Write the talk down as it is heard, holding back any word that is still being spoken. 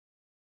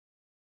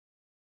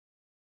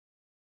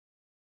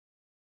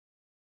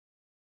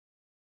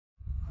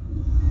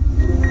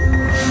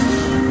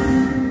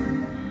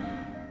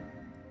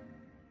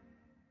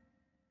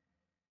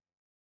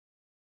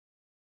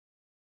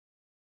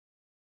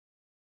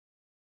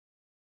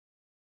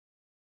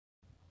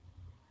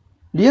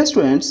Dear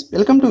students,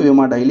 welcome to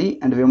Vyoma Daily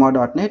and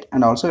Vyoma.net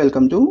and also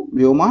welcome to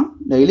Vyoma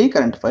Daily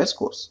Current Affairs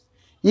course.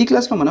 ఈ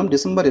క్లాస్లో మనం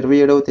December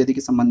 27వ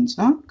తేదీకి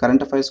సంబంధించిన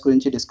current affairs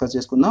గురించి discuss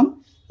చేసుకుందాం.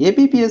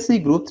 ఏపీపీఎస్సీ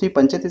గ్రూప్ 3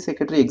 పంచాయతీ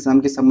సెక్రటరీ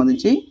ఎగ్జామ్కి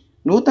సంబంధించి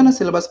నూతన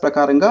సిలబస్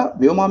ప్రకారంగా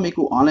వ్యోమా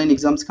మీకు ఆన్లైన్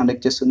ఎగ్జామ్స్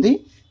కండక్ట్ చేస్తుంది.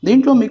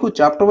 దీంట్లో మీకు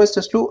చాప్టర్ వైజ్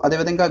టెస్టులు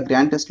అదేవిధంగా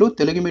గ్రాండ్ టెస్టులు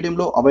తెలుగు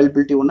మీడియంలో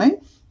అవైలబిలిటీ ఉన్నాయి.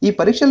 ఈ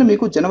పరీక్షలు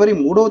మీకు జనవరి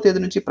 3వ తేదీ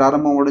నుంచి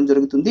ప్రారంభం అవ్వడం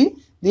జరుగుతుంది.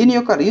 దీని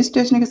యొక్క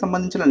రిజిస్ట్రేషన్కి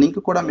సంబంధించిన లింక్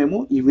కూడా మేము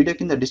ఈ వీడియో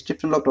కింద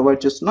డిస్క్రిప్షన్లో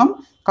ప్రొవైడ్ చేస్తున్నాం.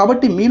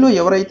 కాబట్టి మీలో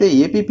ఎవరైతే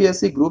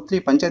ఏపీపీఎస్సీ గ్రూప్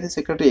 3 పంచాయతీ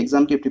సెక్రటరీ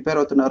ఎగ్జామ్కి ప్రిపేర్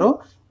అవుతున్నారో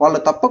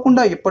వాళ్ళు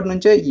తప్పకుండా ఇప్పటి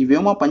నుంచే ఈ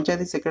Vyoma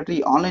panchayat secretary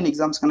online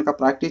exams కనుక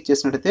ప్రాక్టీస్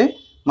చేసినట్టయితే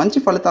మంచి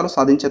ఫలితాలు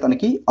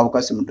సాధించడానికి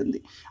అవకాశం ఉంటుంది.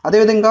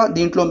 అదేవిధంగా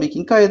దీంట్లో మీకు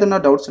ఇంకా ఏదైనా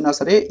డౌట్స్ ఉన్నా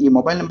సరే ఈ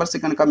మొబైల్ నెంబర్స్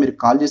కనుక మీరు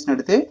కాల్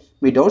చేసినట్టయితే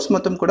మీ డౌట్స్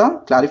మొత్తం కూడా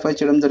క్లారిఫై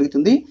చేయడం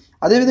జరుగుతుంది.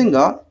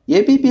 అదేవిధంగా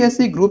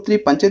ఏపీపీఎస్సీ గ్రూప్ 3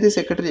 పంచాయతీ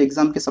సెక్రటరీ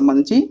ఎగ్జామ్కి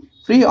సంబంధించి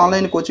ఫ్రీ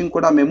ఆన్లైన్ కోచింగ్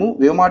కూడా మేము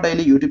వ్యోమా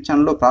డైలీ యూట్యూబ్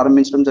ఛానల్లో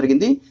ప్రారంభించడం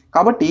జరిగింది.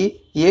 కాబట్టి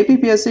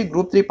ఏపీపీఎస్సీ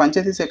గ్రూప్ 3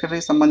 పంచాయతీ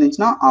సెక్రటరీకి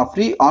సంబంధించిన ఆ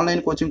ఫ్రీ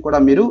ఆన్లైన్ కోచింగ్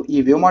కూడా మీరు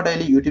ఈ వ్యోమా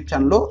డైలీ యూట్యూబ్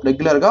ఛానల్లో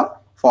రెగ్యులర్గా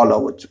ఫాలో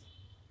అవ్వచ్చు.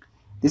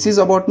 This is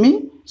about me.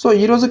 So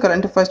ఈరోజు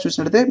కరెంట్ అఫైర్స్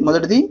చూసినట్లయితే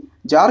మొదటిది,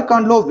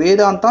 జార్ఖండ్లో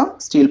వేదాంత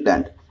స్టీల్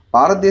ప్లాంట్.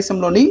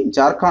 భారతదేశంలోని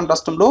జార్ఖండ్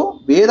రాష్ట్రంలో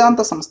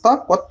వేదాంత సంస్థ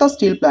కొత్త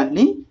స్టీల్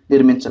ప్లాంట్ని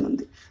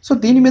నిర్మించనుంది. సో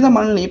దీని మీద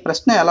మనల్ని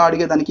ప్రశ్న ఎలా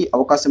అడిగేదానికి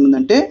అవకాశం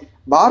ఉందంటే,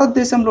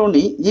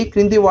 భారతదేశంలోని ఈ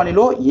క్రింది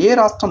వాణిలో ఏ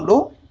రాష్ట్రంలో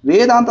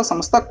వేదాంత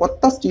సంస్థ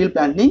కొత్త స్టీల్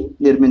ప్లాంట్ని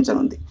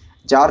నిర్మించనుంది?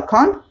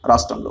 జార్ఖండ్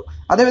రాష్ట్రంలో.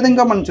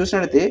 అదేవిధంగా మనం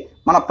చూసినట్లయితే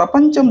మన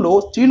ప్రపంచంలో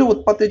స్టీలు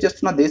ఉత్పత్తి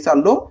చేస్తున్న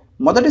దేశాల్లో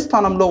మొదటి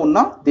స్థానంలో ఉన్న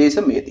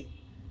దేశం ఏది?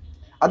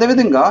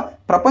 అదేవిధంగా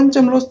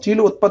ప్రపంచంలో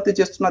స్టీలు ఉత్పత్తి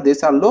చేస్తున్న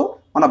దేశాల్లో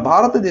మన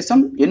భారతదేశం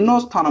ఎన్నో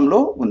స్థానంలో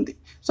ఉంది?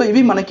 సో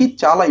ఇవి మనకి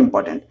చాలా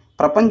ఇంపార్టెంట్.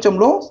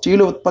 ప్రపంచంలో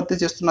స్టీలు ఉత్పత్తి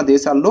చేస్తున్న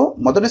దేశాల్లో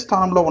మొదటి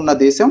స్థానంలో ఉన్న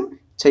దేశం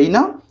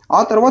చైనా,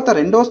 ఆ తర్వాత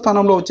రెండో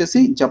స్థానంలో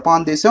వచ్చేసి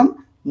జపాన్ దేశం,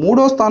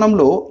 మూడో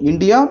స్థానంలో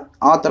ఇండియా,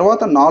 ఆ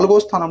తర్వాత నాలుగో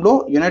స్థానంలో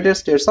యునైటెడ్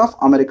స్టేట్స్ ఆఫ్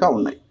అమెరికా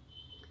ఉన్నాయి.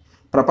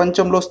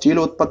 ప్రపంచంలో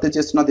స్టీలు ఉత్పత్తి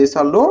చేస్తున్న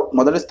దేశాల్లో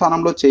మొదటి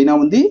స్థానంలో చైనా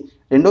ఉంది,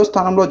 రెండో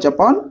స్థానంలో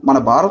జపాన్, మన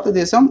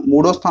భారతదేశం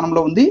మూడో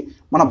స్థానంలో ఉంది.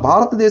 మన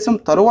భారతదేశం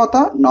తరువాత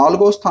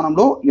నాలుగో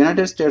స్థానంలో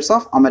యునైటెడ్ స్టేట్స్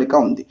ఆఫ్ అమెరికా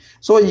ఉంది.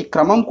 సో ఈ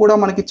క్రమం కూడా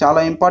మనకి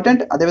చాలా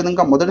ఇంపార్టెంట్.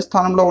 అదేవిధంగా మొదటి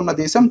స్థానంలో ఉన్న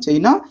దేశం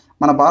చైనా,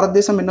 మన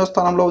భారతదేశం ఎన్నో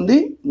స్థానంలో ఉంది?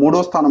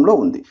 మూడో స్థానంలో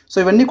ఉంది. సో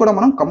ఇవన్నీ కూడా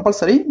మనం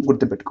కంపల్సరీ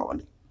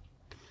గుర్తుపెట్టుకోవాలి.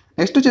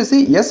 నెక్స్ట్ వచ్చేసి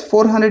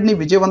S-400ని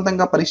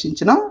విజయవంతంగా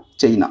పరీక్షించిన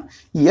చైనా.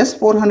 ఈ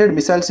S-400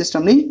 మిసైల్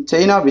సిస్టమ్ని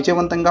చైనా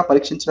విజయవంతంగా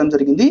పరీక్షించడం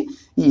జరిగింది.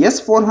 ఈ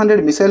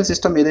S-400 మిసైల్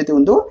సిస్టమ్ ఏదైతే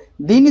ఉందో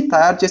దీన్ని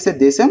తయారు చేసే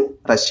దేశం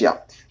రష్యా.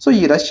 సో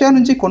ఈ రష్యా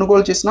నుంచి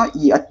కొనుగోలు చేసిన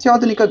ఈ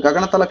అత్యాధునిక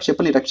గగనతల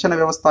క్షిపణి రక్షణ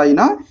వ్యవస్థ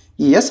అయిన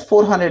ఈ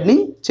S-400ని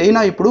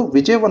చైనా ఇప్పుడు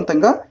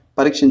విజయవంతంగా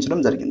పరీక్షించడం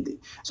జరిగింది.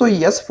 సో ఈ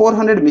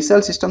S-400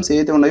 మిసైల్ సిస్టమ్స్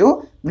ఏదైతే ఉన్నాయో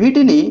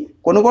వీటిని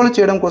కొనుగోలు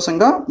చేయడం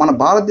కోసంగా మన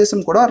భారతదేశం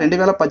కూడా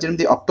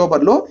 2018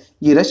 అక్టోబర్లో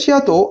ఈ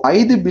రష్యాతో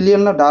 $5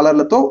 బిలియన్ల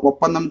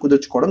ఒప్పందం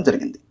కుదుర్చుకోవడం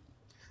జరిగింది.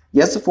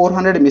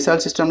 S-400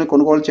 మిసైల్ సిస్టమ్ని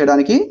కొనుగోలు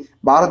చేయడానికి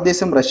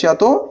భారతదేశం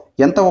రష్యాతో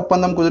ఎంత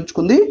ఒప్పందం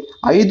కుదుర్చుకుంది?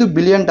 $5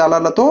 బిలియన్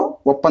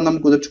ఒప్పందం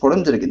కుదుర్చుకోవడం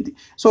జరిగింది.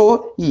 సో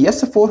ఈ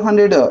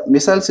S-400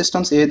 మిసైల్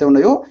సిస్టమ్స్ ఏదైతే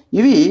ఉన్నాయో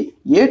ఇవి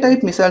ఏ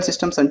టైప్ మిసైల్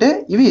సిస్టమ్స్ అంటే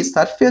ఇవి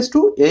surface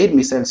to air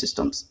missile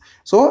systems.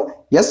 So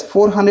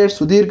S-400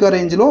 సుదీర్ఘ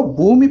రేంజ్లో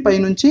భూమిపై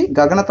నుంచి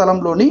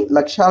గగనతలంలోని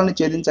లక్ష్యాలను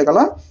ఛేదించగల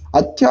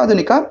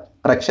అత్యాధునిక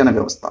రక్షణ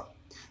వ్యవస్థ.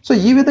 సో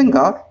ఈ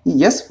విధంగా ఈ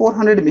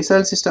S-400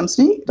 మిసైల్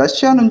సిస్టమ్స్ని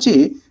రష్యా నుంచి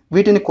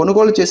వీటిని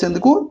కొనుగోలు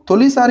చేసేందుకు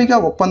తొలిసారిగా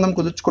ఒప్పందం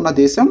కుదుర్చుకున్న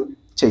దేశం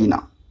చైనా.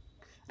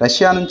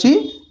 రష్యా నుంచి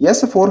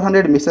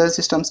S-400 మిసైల్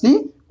సిస్టమ్స్ని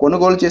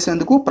కొనుగోలు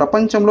చేసేందుకు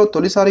ప్రపంచంలో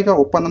తొలిసారిగా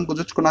ఒప్పందం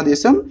కుదుర్చుకున్న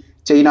దేశం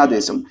చైనా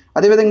దేశం.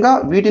 అదేవిధంగా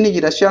వీటిని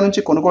ఈ రష్యా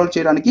నుంచి కొనుగోలు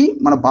చేయడానికి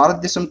మన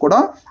భారతదేశం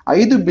కూడా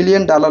 $5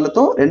 బిలియన్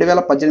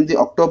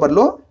 2018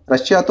 అక్టోబర్లో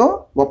రష్యాతో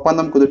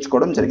ఒప్పందం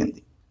కుదుర్చుకోవడం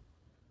జరిగింది.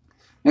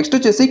 నెక్స్ట్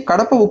వచ్చేసి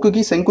కడప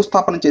ఉక్కుకి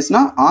శంకుస్థాపన చేసిన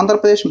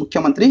ఆంధ్రప్రదేశ్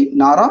ముఖ్యమంత్రి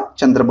నారా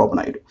చంద్రబాబు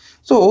నాయుడు.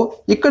 సో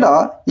ఇక్కడ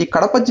ఈ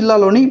కడప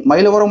జిల్లాలోని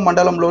మైలవరం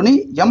మండలంలోని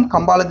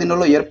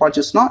కంబాలదిన్నెలో ఏర్పాటు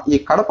చేసిన ఈ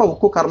కడప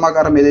ఉక్కు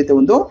కర్మాగారం ఏదైతే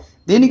ఉందో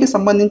దీనికి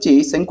సంబంధించి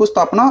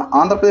శంకుస్థాపన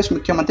ఆంధ్రప్రదేశ్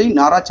ముఖ్యమంత్రి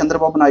నారా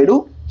చంద్రబాబు నాయుడు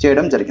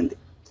చేయడం జరిగింది.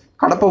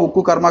 కడప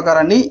ఉక్కు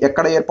కర్మాగారాన్ని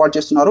ఎక్కడ ఏర్పాటు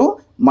చేస్తున్నారు?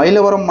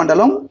 మైలవరం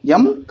మండలం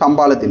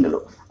కంబాలదిన్నెలో.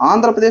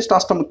 ఆంధ్రప్రదేశ్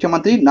రాష్ట్ర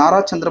ముఖ్యమంత్రి నారా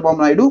చంద్రబాబు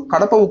నాయుడు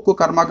కడప ఉక్కు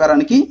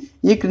కర్మాగారానికి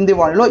ఈ క్రింది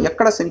వాణిలో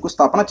ఎక్కడ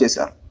శంకుస్థాపన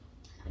చేశారు?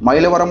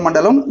 మైలవరం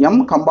మండలం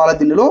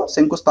కంబాలదిన్నెలో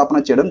శంకుస్థాపన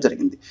చేయడం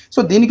జరిగింది. సో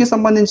దీనికి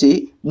సంబంధించి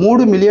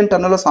 3 మిలియన్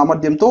టన్నుల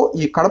సామర్థ్యంతో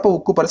ఈ కడప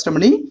ఉక్కు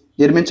పరిశ్రమని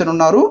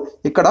నిర్మించనున్నారు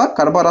ఇక్కడ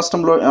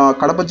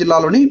కడప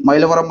జిల్లాలోని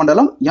మైలవరం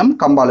మండలం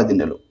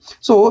కంబాలదిన్నెలో.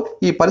 సో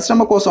ఈ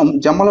పరిశ్రమ కోసం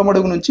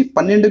జమ్మలమడుగు నుంచి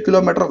 12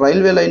 కిలోమీటర్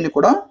రైల్వే లైన్ని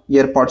కూడా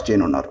ఏర్పాటు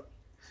చేయనున్నారు.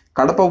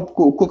 కడప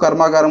ఉక్కు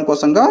కర్మాగారం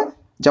కోసంగా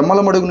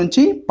జమ్మలమడుగు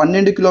నుంచి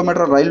 12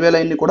 కిలోమీటర్ల రైల్వే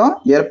లైన్ని కూడా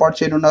ఏర్పాటు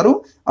చేయనున్నారు.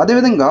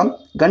 అదేవిధంగా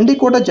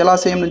గండికోట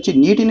జలాశయం నుంచి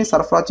నీటిని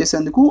సరఫరా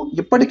చేసేందుకు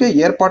ఇప్పటికే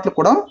ఏర్పాట్లు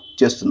కూడా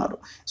చేస్తున్నారు.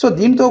 సో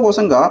దీంతో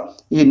కోసంగా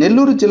ఈ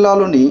నెల్లూరు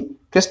జిల్లాలోని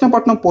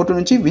కృష్ణపట్నం పోర్టు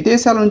నుంచి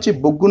విదేశాల నుంచి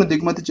బొగ్గును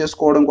దిగుమతి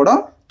చేసుకోవడం కూడా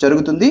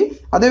జరుగుతుంది.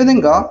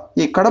 అదేవిధంగా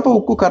ఈ కడప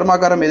ఉక్కు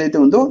కర్మాగారం ఏదైతే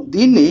ఉందో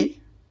దీన్ని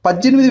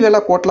 18,000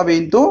 కోట్ల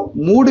వ్యయంతో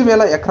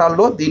 3,000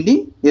 ఎకరాల్లో దీన్ని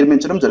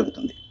నిర్మించడం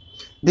జరుగుతుంది.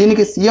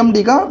 దీనికి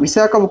సీఎండీగా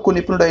విశాఖ ఉక్కు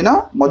నిపుణుడైన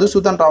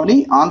మధుసూదన్ రావుని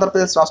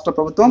ఆంధ్రప్రదేశ్ రాష్ట్ర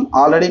ప్రభుత్వం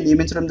ఆల్రెడీ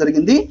నియమించడం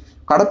జరిగింది.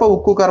 కడప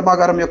ఉక్కు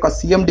కర్మాగారం యొక్క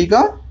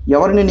సీఎండీగా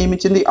ఎవరిని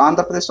నియమించింది?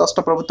 ఆంధ్రప్రదేశ్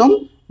రాష్ట్ర ప్రభుత్వం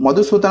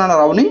మధుసూదన్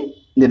రావుని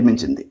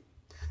నిర్మించింది.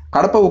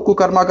 కడప ఉక్కు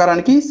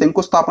కర్మాగారానికి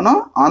శంకుస్థాపన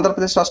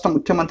ఆంధ్రప్రదేశ్ రాష్ట్ర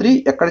ముఖ్యమంత్రి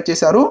ఎక్కడ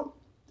చేశారు?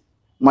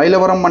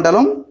 మైలవరం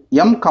మండలం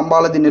ఎం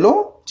కంబాలదిన్నెలో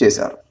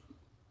చేశారు.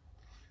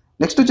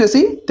 నెక్స్ట్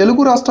వచ్చేసి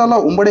తెలుగు రాష్ట్రాల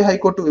ఉమ్మడి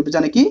హైకోర్టు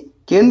విభజనకి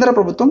కేంద్ర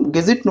ప్రభుత్వం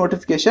గెజిట్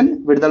నోటిఫికేషన్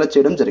విడుదల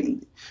చేయడం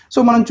జరిగింది. సో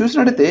మనం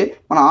చూసినట్టయితే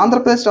మన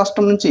ఆంధ్రప్రదేశ్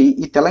రాష్ట్రం నుంచి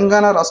ఈ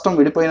తెలంగాణ రాష్ట్రం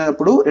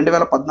విడిపోయినప్పుడు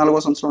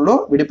 2014 సంవత్సరంలో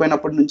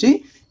విడిపోయినప్పటి నుంచి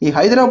ఈ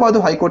హైదరాబాదు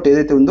హైకోర్టు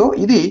ఏదైతే ఉందో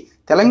ఇది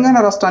తెలంగాణ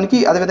రాష్ట్రానికి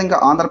అదేవిధంగా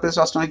ఆంధ్రప్రదేశ్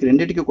రాష్ట్రానికి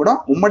రెండింటికి కూడా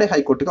ఉమ్మడి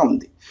హైకోర్టుగా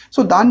ఉంది.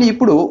 సో దాన్ని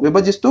ఇప్పుడు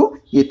విభజిస్తూ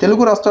ఈ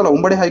తెలుగు రాష్ట్రాల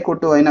ఉమ్మడి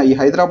హైకోర్టు అయిన ఈ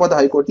హైదరాబాద్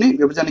హైకోర్టుని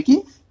విభజనకి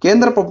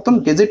కేంద్ర ప్రభుత్వం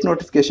గెజిట్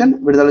నోటిఫికేషన్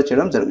విడుదల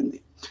చేయడం జరిగింది.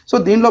 సో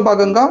దీనిలో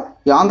భాగంగా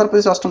ఈ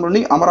ఆంధ్రప్రదేశ్ రాష్ట్రంలోని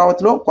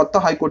అమరావతిలో కొత్త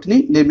హైకోర్టుని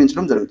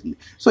నిర్మించడం జరుగుతుంది.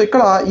 సో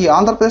ఇక్కడ ఈ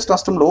ఆంధ్రప్రదేశ్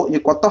రాష్ట్రంలో ఈ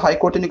కొత్త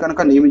హైకోర్టుని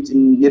కనుక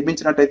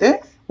నిర్మించినట్టయితే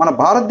మన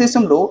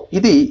భారతదేశంలో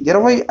ఇది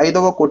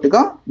 25వ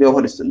కోర్టుగా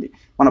వ్యవహరిస్తుంది.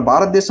 మన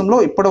భారతదేశంలో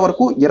ఇప్పటి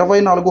వరకు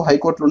 24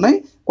 హైకోర్టులు ఉన్నాయి.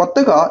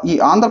 కొత్తగా ఈ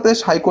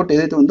ఆంధ్రప్రదేశ్ హైకోర్టు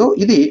ఏదైతే ఉందో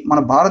ఇది మన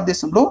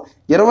భారతదేశంలో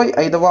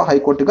 25వ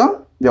హైకోర్టుగా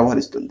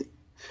వ్యవహరిస్తుంది.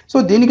 సో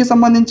దీనికి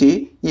సంబంధించి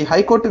ఈ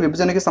హైకోర్టు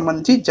విభజనకి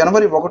సంబంధించి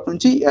జనవరి 1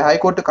 నుంచి ఈ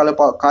హైకోర్టు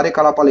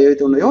కార్యకలాపాలు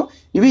ఏవైతే ఉన్నాయో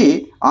ఇవి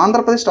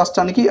ఆంధ్రప్రదేశ్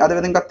రాష్ట్రానికి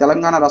అదేవిధంగా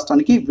తెలంగాణ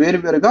రాష్ట్రానికి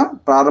వేరువేరుగా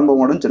ప్రారంభం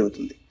అవ్వడం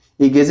జరుగుతుంది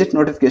ఈ గెజిట్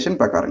నోటిఫికేషన్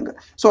ప్రకారంగా.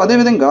 సో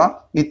అదేవిధంగా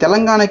ఈ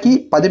తెలంగాణకి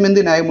 10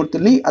 మంది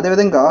న్యాయమూర్తుల్ని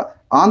అదేవిధంగా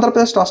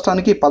ఆంధ్రప్రదేశ్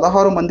రాష్ట్రానికి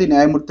 16 మంది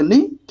న్యాయమూర్తుల్ని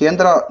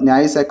కేంద్ర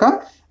న్యాయశాఖ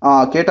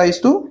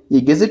కేటాయిస్తూ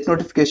ఈ గెజిట్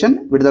నోటిఫికేషన్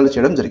విడుదల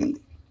చేయడం జరిగింది.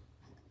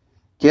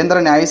 కేంద్ర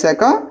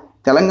న్యాయశాఖ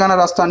తెలంగాణ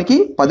రాష్ట్రానికి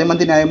 10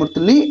 మంది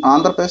న్యాయమూర్తుల్ని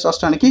ఆంధ్రప్రదేశ్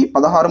రాష్ట్రానికి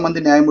 16 మంది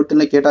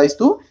న్యాయమూర్తుల్ని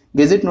కేటాయిస్తూ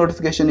గెజిట్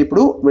నోటిఫికేషన్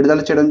ఇప్పుడు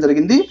విడుదల చేయడం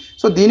జరిగింది.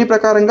 సో దీని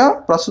ప్రకారంగా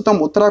ప్రస్తుతం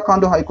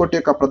ఉత్తరాఖండ్ హైకోర్టు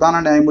యొక్క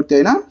ప్రధాన న్యాయమూర్తి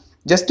అయిన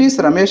జస్టిస్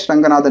రమేష్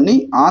రంగనాథన్ని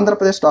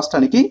ఆంధ్రప్రదేశ్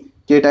రాష్ట్రానికి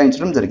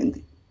కేటాయించడం జరిగింది.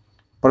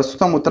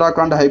 ప్రస్తుతం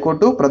ఉత్తరాఖండ్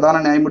హైకోర్టు ప్రధాన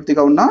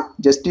న్యాయమూర్తిగా ఉన్న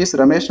జస్టిస్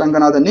రమేష్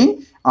రంగనాథన్ని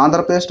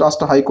ఆంధ్రప్రదేశ్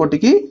రాష్ట్ర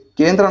హైకోర్టుకి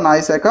కేంద్ర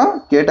న్యాయశాఖ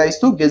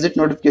కేటాయిస్తూ గెజిట్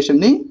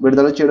నోటిఫికేషన్ని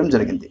విడుదల చేయడం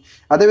జరిగింది.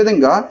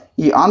 అదేవిధంగా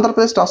ఈ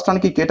ఆంధ్రప్రదేశ్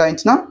రాష్ట్రానికి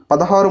కేటాయించిన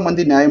 16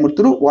 మంది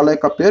న్యాయమూర్తులు వాళ్ళ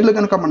యొక్క పేర్లు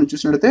కనుక మనం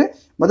చూసినట్లయితే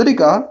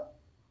మొదటిగా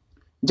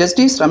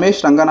justice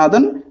Ramesh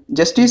Ranganathan,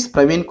 justice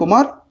Praveen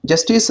Kumar,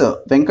 justice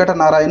Venkata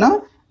Narayana,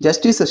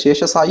 justice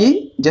Seshasai,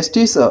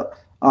 justice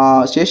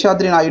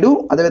Seshadri Naidu,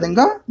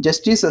 అదేవిధంగా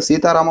justice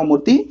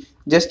Sitarama Murthy,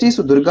 justice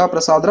Durga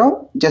Prasadarao,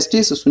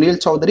 justice Sunil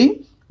Chowdary,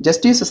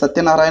 justice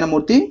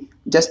Satyanarayana Murthy,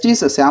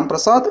 justice Shyam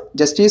Prasad,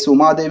 justice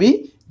Umadevi,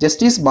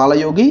 justice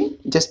Balayogi,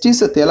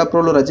 justice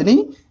Telaprolu Rajani,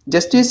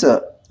 justice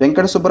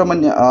Venkata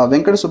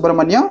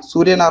Subrahmanya,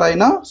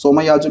 Suryanarayana,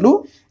 Somayajulu,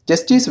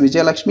 justice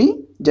Vijayalakshmi,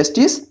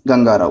 justice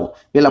Ganga Rao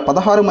వీళ్ళ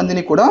 16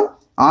 మందిని కూడా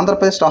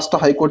ఆంధ్రప్రదేశ్ రాష్ట్ర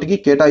హైకోర్టుకి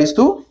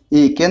కేటాయిస్తూ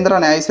ఈ కేంద్ర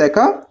న్యాయశాఖ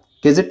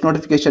గెజిట్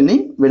నోటిఫికేషన్ని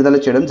విడుదల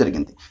చేయడం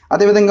జరిగింది.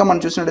 అదేవిధంగా మనం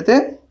చూసినట్లయితే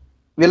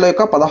వీళ్ళ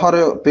యొక్క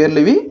 16 పేర్లు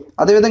ఇవి.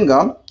 అదేవిధంగా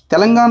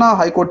తెలంగాణ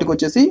హైకోర్టుకి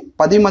వచ్చేసి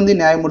 10 మంది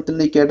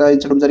న్యాయమూర్తుల్ని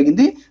కేటాయించడం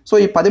జరిగింది. సో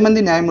ఈ 10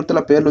 మంది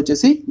న్యాయమూర్తుల పేర్లు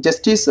వచ్చేసి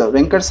justice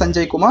Venkat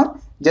Sanjay Kumar,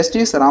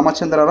 justice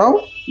Ramachandra Rao,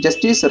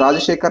 justice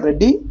Rajasekhar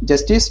Reddy,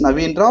 justice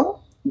Naveen రావు,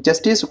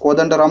 జస్టిస్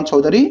కోదండరామ్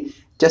చౌదరి,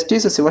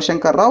 జస్టిస్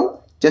శివశంకర్ రావు,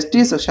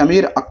 justice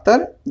Shameer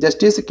Akhtar,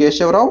 justice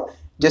Keshavarao,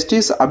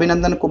 justice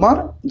Abhinandan Kumar,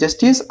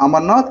 justice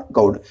Amarnath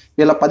Goud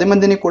వీళ్ళ 10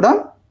 మందిని కూడా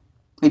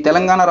ఈ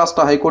తెలంగాణ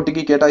రాష్ట్ర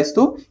హైకోర్టుకి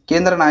కేటాయిస్తూ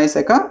కేంద్ర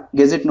న్యాయశాఖ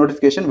గెజిట్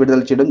నోటిఫికేషన్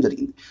విడుదల చేయడం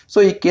జరిగింది. సో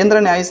ఈ కేంద్ర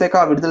న్యాయశాఖ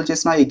విడుదల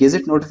చేసిన ఈ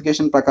గెజిట్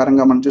నోటిఫికేషన్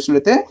ప్రకారంగా మనం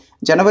చూసినట్లయితే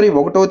జనవరి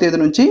 1వ తేదీ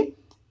నుంచి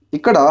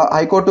ఇక్కడ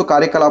హైకోర్టు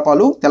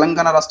కార్యకలాపాలు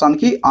తెలంగాణ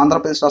రాష్ట్రానికి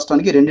ఆంధ్రప్రదేశ్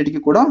రాష్ట్రానికి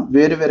రెండింటికి కూడా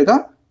వేరువేరుగా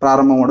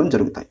ప్రారంభం అవడం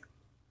జరుగుతాయి.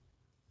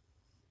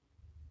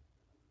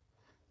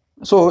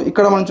 సో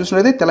ఇక్కడ మనం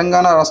చూసినట్లయితే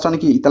తెలంగాణ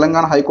రాష్ట్రానికి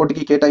తెలంగాణ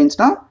హైకోర్టుకి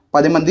కేటాయించిన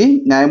 10 మంది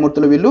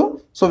న్యాయమూర్తులు వీళ్ళు.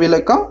 సో వీళ్ళ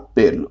యొక్క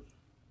పేర్లు.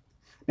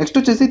 నెక్స్ట్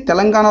వచ్చేసి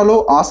తెలంగాణలో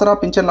ఆసరా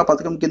పింఛన్ల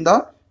పథకం కింద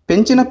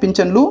పెంచిన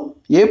పింఛన్లు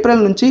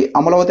ఏప్రిల్ నుంచి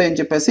అమలవుతాయని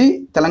చెప్పేసి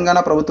తెలంగాణ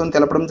ప్రభుత్వం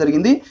తెలపడం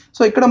జరిగింది.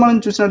 సో ఇక్కడ మనం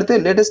చూసినట్లయితే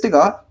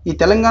లేటెస్ట్గా ఈ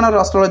తెలంగాణ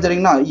రాష్ట్రంలో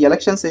జరిగిన ఈ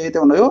ఎలక్షన్స్ ఏవైతే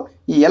ఉన్నాయో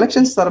ఈ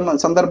ఎలక్షన్స్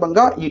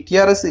సందర్భంగా ఈ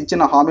టీఆర్ఎస్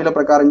ఇచ్చిన హామీల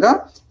ప్రకారంగా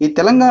ఈ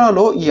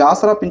తెలంగాణలో ఈ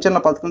ఆసరా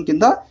పింఛన్ల పథకం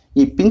కింద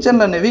ఈ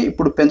పింఛన్లు అనేవి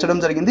ఇప్పుడు పెంచడం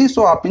జరిగింది.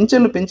 సో ఆ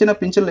పెంచిన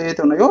పింఛన్లు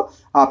ఏవైతే ఉన్నాయో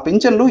ఆ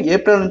పింఛన్లు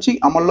ఏప్రిల్ నుంచి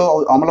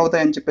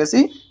అమలవుతాయని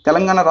చెప్పేసి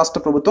తెలంగాణ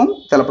రాష్ట్ర ప్రభుత్వం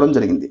తెలపడం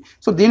జరిగింది.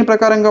 సో దీని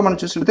ప్రకారంగా మనం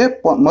చూసినట్లయితే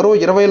మరో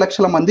 20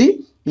 లక్షల మంది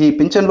ఈ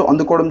పింఛన్లు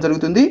అందుకోవడం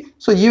జరుగుతుంది.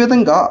 సో ఈ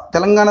విధంగా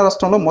తెలంగాణ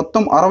రాష్ట్రంలో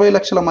మొత్తం 60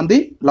 లక్షల మంది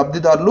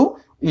లబ్ధిదారులు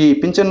ఈ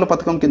పింఛన్ల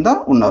పథకం కింద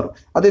ఉన్నారు.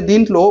 అదే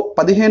దీంట్లో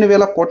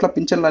 15,000 కోట్ల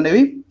పింఛన్లు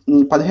అనేవి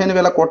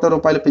 15,000 కోట్ల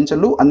రూపాయల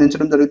పింఛన్లు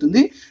అందించడం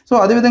జరుగుతుంది. సో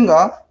అదేవిధంగా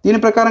దీని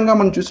ప్రకారంగా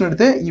మనం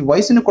చూసినట్లయితే ఈ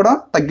వయసును కూడా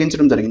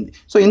తగ్గించడం జరిగింది.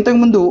 సో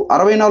ఇంతకుముందు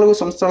 64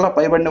 సంవత్సరాల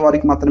పైబడిన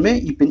వారికి మాత్రమే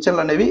ఈ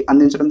పింఛన్లు అనేవి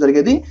అందించడం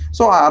జరిగేది.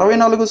 సో ఆ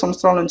 64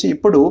 సంవత్సరాల నుంచి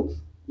ఇప్పుడు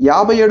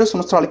 57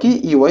 సంవత్సరాలకి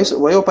ఈ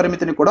వయో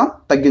పరిమితిని కూడా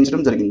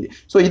తగ్గించడం జరిగింది.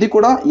 సో ఇది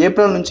కూడా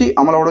ఏప్రిల్ నుంచి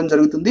అమలు అవ్వడం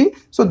జరుగుతుంది.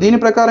 సో దీని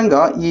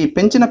ప్రకారంగా ఈ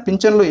పెంచిన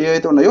పింఛన్లు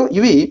ఏవైతే ఉన్నాయో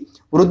ఇవి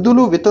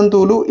వృద్ధులు,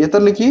 వితంతువులు,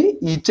 ఇతరులకి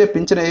ఇచ్చే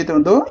పింఛన్ ఏదైతే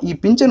ఉందో ఈ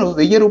పింఛను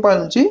 1000 రూపాయల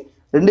నుంచి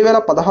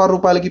 2016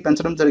 రూపాయలకి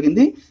పెంచడం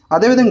జరిగింది.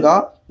 అదేవిధంగా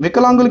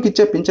వికలాంగులకి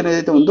ఇచ్చే పింఛన్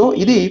ఏదైతే ఉందో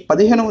ఇది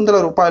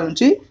 1500 రూపాయల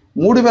నుంచి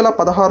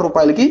 3016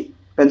 రూపాయలకి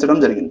పెంచడం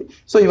జరిగింది.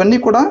 సో ఇవన్నీ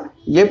కూడా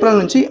ఏప్రిల్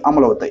నుంచి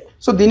అమలు అవుతాయి.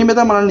 సో దీని మీద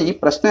మనల్ని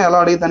ప్రశ్న ఎలా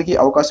అడిగేదానికి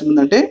అవకాశం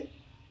ఉందంటే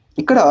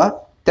ఇక్కడ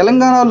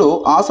తెలంగాణలో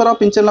ఆసరా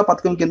పింఛన్ల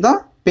పథకం కింద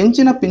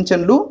పెంచిన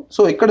పింఛన్లు,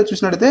 సో ఇక్కడ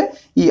చూసినట్టయితే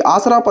ఈ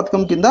ఆసరా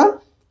పథకం కింద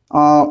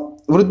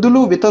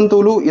వృద్ధులు,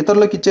 వితంతువులు,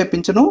 ఇతరులకు ఇచ్చే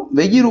పింఛను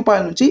 1000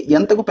 రూపాయల నుంచి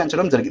ఎంతకు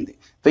పెంచడం జరిగింది?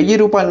 1000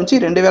 రూపాయల నుంచి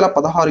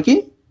 2016కి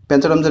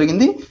పెంచడం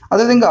జరిగింది.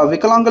 అదేవిధంగా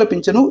వికలాంగుల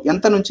పింఛను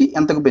ఎంత నుంచి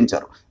ఎంతకు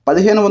పెంచారు?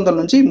 1500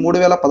 నుంచి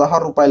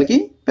 3016 రూపాయలకి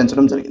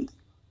పెంచడం జరిగింది.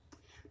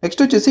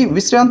 నెక్స్ట్ వచ్చేసి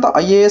విశ్రాంత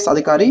ఐఏఎస్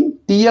అధికారి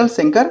టిఎల్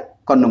శంకర్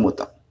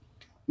కన్నుమూత.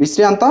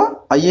 విశ్రాంత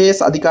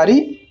ఐఏఎస్ అధికారి,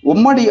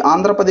 ఉమ్మడి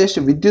ఆంధ్రప్రదేశ్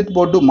విద్యుత్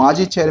బోర్డు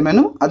మాజీ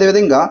చైర్మన్,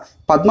 అదేవిధంగా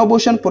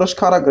పద్మభూషణ్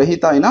పురస్కార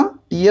గ్రహీత అయిన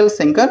టిఎల్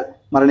శంకర్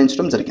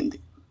మరణించడం జరిగింది.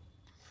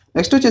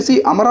 నెక్స్ట్ వచ్చేసి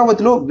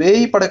అమరావతిలో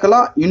 1000 పడకల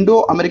ఇండో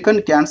అమెరికన్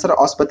క్యాన్సర్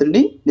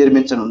ఆసుపత్రిని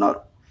నిర్మించనున్నారు.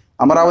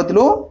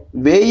 అమరావతిలో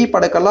 1000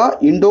 పడకల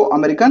ఇండో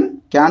అమెరికన్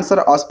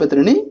క్యాన్సర్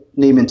ఆసుపత్రిని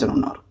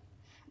నియమించనున్నారు.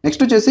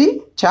 నెక్స్ట్ వచ్చేసి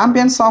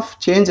ఛాంపియన్స్ ఆఫ్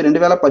చేంజ్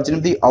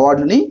 2018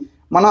 అవార్డుని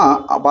మన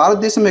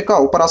భారతదేశం యొక్క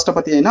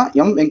ఉపరాష్ట్రపతి అయిన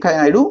ఎం వెంకయ్య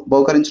నాయుడు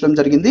బహుకరించడం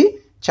జరిగింది.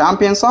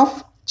 ఛాంపియన్స్ ఆఫ్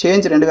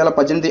చేంజ్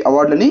 2018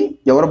 అవార్డులని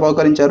ఎవరు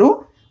బహుకరించారు?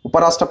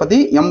 ఉపరాష్ట్రపతి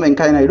ఎం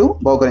వెంకయ్య నాయుడు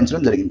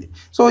బహుకరించడం జరిగింది.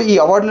 సో ఈ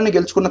అవార్డులను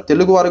గెలుచుకున్న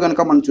తెలుగు వారు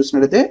కనుక మనం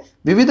చూసినట్లయితే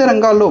వివిధ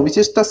రంగాల్లో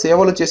విశిష్ట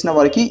సేవలు చేసిన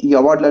వారికి ఈ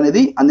అవార్డులు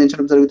అనేది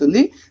అందించడం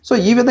జరుగుతుంది. సో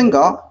ఈ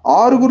విధంగా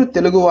 6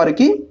 తెలుగు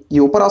వారికి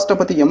ఈ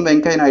ఉపరాష్ట్రపతి ఎం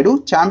Venkaiah Naidu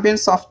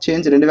champions of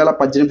change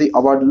 2018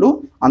 అవార్డులు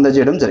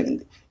అందజేయడం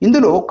జరిగింది.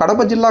 ఇందులో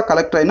కడప జిల్లా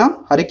కలెక్టర్ అయిన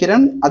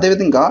హరికిరణ్,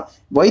 అదేవిధంగా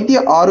వైద్య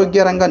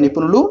ఆరోగ్య రంగ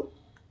నిపుణులు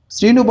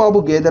శ్రీనుబాబు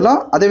గేదెల,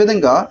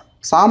 అదేవిధంగా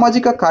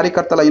సామాజిక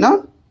కార్యకర్తలైన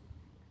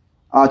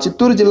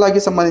చిత్తూరు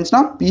జిల్లాకి సంబంధించిన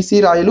పిసి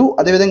రాయలు,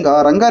 అదేవిధంగా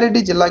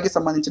రంగారెడ్డి జిల్లాకి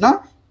సంబంధించిన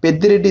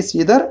పెద్దిరెడ్డి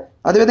శ్రీధర్,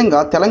 అదేవిధంగా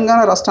తెలంగాణ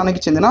రాష్ట్రానికి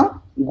చెందిన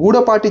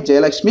గూడపాటి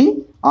జయలక్ష్మి,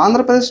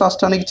 ఆంధ్రప్రదేశ్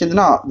రాష్ట్రానికి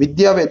చెందిన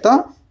విద్యావేత్త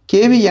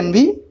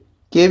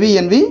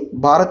కేవీఎన్వి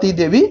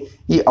భారతీదేవి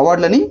ఈ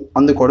అవార్డులని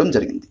అందుకోవడం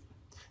జరిగింది.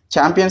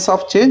 ఛాంపియన్స్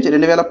ఆఫ్ చేంజ్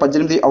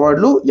 2018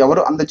 అవార్డులు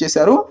ఎవరు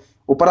అందజేశారు?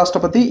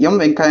 ఉపరాష్ట్రపతి ఎం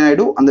వెంకయ్య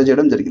నాయుడు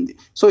అందజేయడం జరిగింది.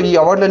 సో ఈ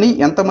అవార్డులని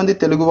ఎంతమంది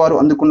తెలుగువారు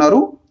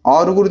అందుకున్నారు?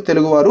 6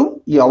 తెలుగువారు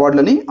ఈ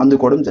అవార్డులని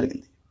అందుకోవడం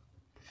జరిగింది.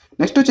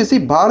 నెక్స్ట్ వచ్చేసి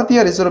భారతీయ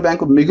రిజర్వ్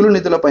బ్యాంకు మిగులు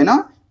నిధులపైన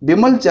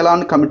బిమల్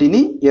జలాన్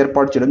కమిటీని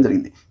ఏర్పాటు చేయడం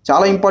జరిగింది.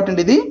 చాలా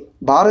ఇంపార్టెంట్ ఇది.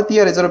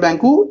 భారతీయ రిజర్వ్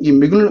బ్యాంకు ఈ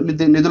మిగులు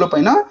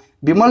నిధులపైన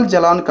బిమల్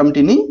జలాన్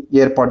కమిటీని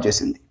ఏర్పాటు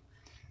చేసింది.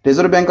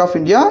 రిజర్వ్ బ్యాంక్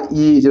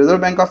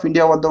ఆఫ్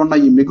ఇండియా వద్ద ఉన్న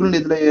ఈ మిగులు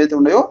నిధులు ఏవైతే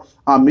ఉన్నాయో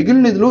ఆ మిగులు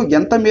నిధులు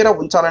ఎంత మేర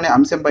ఉంచాలనే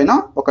అంశం పైన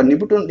ఒక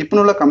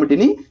నిపుణుల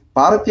కమిటీని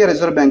భారతీయ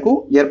రిజర్వ్ బ్యాంకు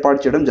ఏర్పాటు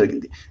చేయడం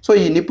జరిగింది. సో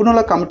ఈ నిపుణుల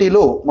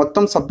కమిటీలో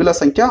మొత్తం సభ్యుల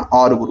సంఖ్య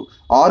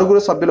 6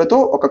 సభ్యులతో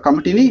ఒక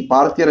కమిటీని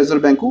భారతీయ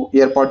రిజర్వ్ బ్యాంకు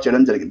ఏర్పాటు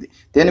చేయడం జరిగింది.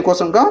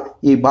 దేనికోసంగా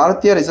ఈ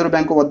భారతీయ రిజర్వ్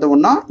బ్యాంకు వద్ద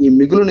ఉన్న ఈ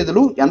మిగులు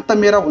నిధులు ఎంత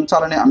మేర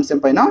ఉంచాలనే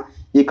అంశం పైన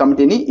ఈ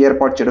కమిటీని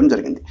ఏర్పాటు చేయడం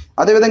జరిగింది.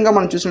 అదేవిధంగా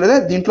మనం చూసినట్లయితే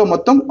దీంట్లో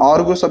మొత్తం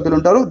 6 సభ్యులు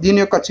ఉంటారు. దీని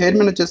యొక్క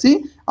చైర్మన్ వచ్చేసి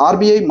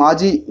ఆర్బీఐ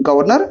మాజీ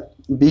గవర్నర్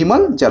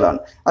బిమల్ జలాన్.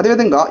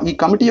 అదేవిధంగా ఈ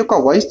కమిటీ యొక్క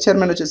వైస్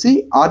చైర్మన్ వచ్చేసి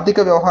ఆర్థిక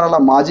వ్యవహారాల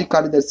మాజీ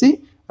కార్యదర్శి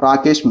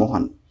రాకేష్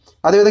మోహన్.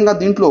 అదేవిధంగా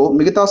దీంట్లో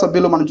మిగతా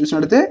సభ్యులు మనం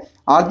చూసినట్లయితే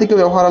ఆర్థిక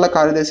వ్యవహారాల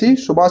కార్యదర్శి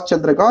సుభాష్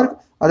చంద్ర గార్గ్,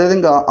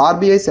 అదేవిధంగా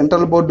ఆర్బీఐ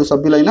సెంట్రల్ బోర్డు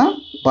సభ్యులైన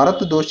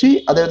భరత్ దోషి,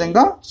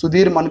 అదేవిధంగా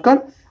Sudheer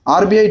Mankad,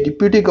 RBI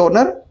deputy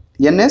governor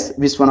NS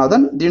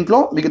Viswanathan, దీంట్లో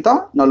మిగతా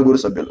 4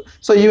 సభ్యులు.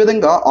 సో ఈ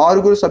విధంగా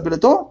 6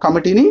 సభ్యులతో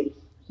కమిటీని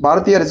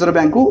భారతీయ రిజర్వ్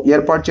బ్యాంకు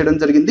ఏర్పాటు చేయడం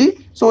జరిగింది.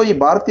 సో ఈ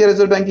భారతీయ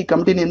రిజర్వ్ బ్యాంక్ ఈ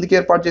కమిటీని ఎందుకు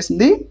ఏర్పాటు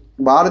చేసింది?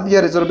 భారతీయ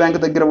రిజర్వ్ బ్యాంక్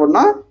దగ్గర ఉన్న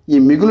ఈ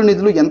మిగులు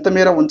నిధులు ఎంత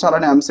మేర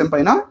ఉంచాలనే అంశం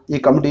పైన ఈ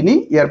కమిటీని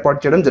ఏర్పాటు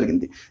చేయడం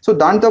జరిగింది. సో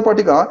దానితో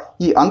పాటుగా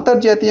ఈ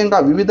అంతర్జాతీయంగా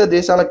వివిధ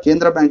దేశాల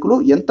కేంద్ర బ్యాంకులు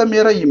ఎంత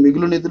మేర ఈ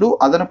మిగులు నిధులు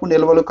అదనపు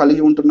నిల్వలు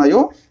కలిగి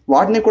ఉంటున్నాయో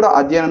వాటిని కూడా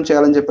అధ్యయనం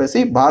చేయాలని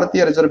చెప్పేసి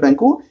భారతీయ రిజర్వ్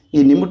బ్యాంకు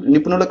ఈ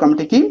నిపుణుల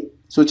కమిటీకి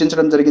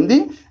సూచించడం జరిగింది.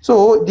 సో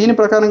దీని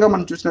ప్రకారంగా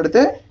మనం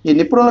చూసినట్లయితే ఈ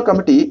నిపుణుల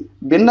కమిటీ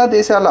భిన్న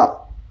దేశాల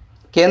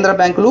కేంద్ర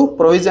బ్యాంకులు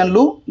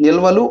ప్రొవిజన్లు,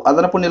 నిల్వలు,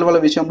 అదనపు నిల్వల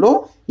విషయంలో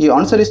ఈ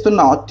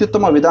అనుసరిస్తున్న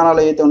అత్యుత్తమ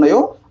విధానాలు ఏవైతే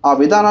ఉన్నాయో ఆ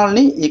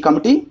విధానాలని ఈ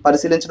కమిటీ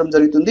పరిశీలించడం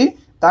జరుగుతుంది.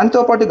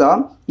 దానితో పాటుగా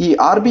ఈ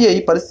ఆర్బీఐ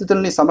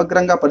పరిస్థితుల్ని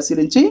సమగ్రంగా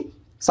పరిశీలించి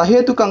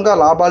సహేతుకంగా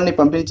లాభాలని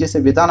పంపిణీ చేసే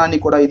విధానాన్ని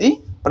కూడా ఇది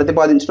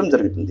ప్రతిపాదించడం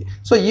జరుగుతుంది.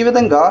 సో ఈ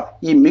విధంగా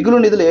ఈ మిగులు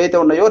నిధులు ఏవైతే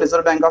ఉన్నాయో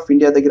రిజర్వ్ బ్యాంక్ ఆఫ్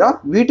ఇండియా దగ్గర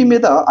వీటి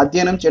మీద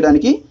అధ్యయనం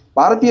చేయడానికి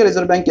భారతీయ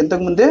రిజర్వ్ బ్యాంక్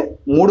ఇంతకుముందే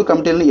 3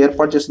 కమిటీలను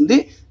ఏర్పాటు చేసింది.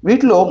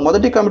 వీటిలో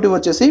మొదటి కమిటీ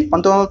వచ్చేసి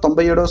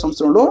 1997వ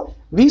సంవత్సరంలో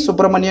వి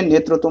సుబ్రహ్మణ్యన్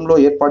నేతృత్వంలో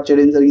ఏర్పాటు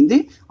చేయడం జరిగింది.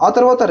 ఆ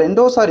తర్వాత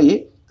రెండోసారి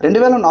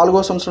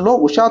 2004వ సంవత్సరంలో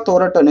ఉషా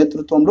తోరట్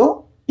నేతృత్వంలో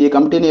ఈ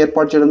కమిటీని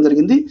ఏర్పాటు చేయడం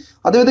జరిగింది.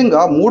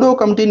 అదేవిధంగా మూడవ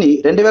కమిటీని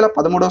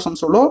 2013వ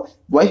సంవత్సరంలో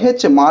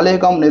వైహెచ్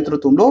మాలేగాం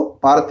నేతృత్వంలో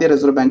భారతీయ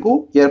రిజర్వ్ బ్యాంకు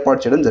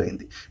ఏర్పాటు చేయడం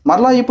జరిగింది.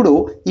 మరలా ఇప్పుడు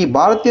ఈ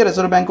భారతీయ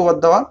రిజర్వ్ బ్యాంకు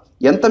వద్ద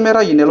ఎంత మేర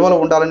ఈ నిల్వలు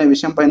ఉండాలనే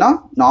విషయం పైన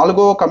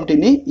 4వ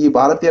కమిటీని ఈ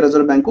భారతీయ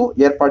రిజర్వ్ బ్యాంకు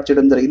ఏర్పాటు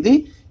చేయడం జరిగింది.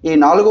 ఈ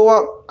 4వ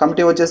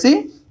కమిటీ వచ్చేసి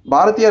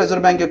భారతీయ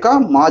రిజర్వ్ బ్యాంక్ యొక్క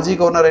మాజీ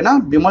గవర్నర్ అయిన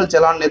బిమల్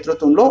జలాన్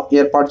నేతృత్వంలో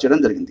ఏర్పాటు చేయడం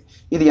జరిగింది.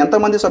 ఇది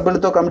ఎంతమంది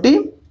సభ్యులతో కమిటీ?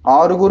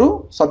 6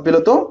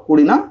 సభ్యులతో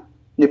కూడిన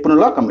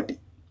నిపుణుల కమిటీ.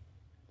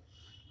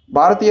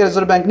 భారతీయ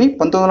రిజర్వ్ బ్యాంక్ని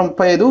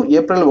 1935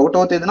 ఏప్రిల్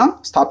 1వ తేదీన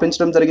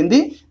స్థాపించడం జరిగింది.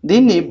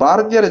 దీన్ని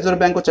భారతీయ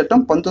రిజర్వ్ బ్యాంకు చట్టం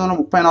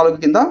 1934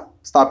 కింద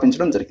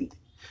స్థాపించడం జరిగింది.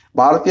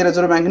 భారతీయ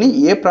రిజర్వ్ బ్యాంక్ని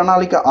ఏ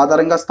ప్రణాళిక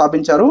ఆధారంగా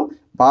స్థాపించారు?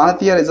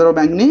 భారతీయ రిజర్వ్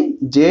బ్యాంక్ని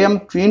జేఎం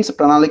క్వీన్స్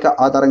ప్రణాళిక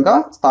ఆధారంగా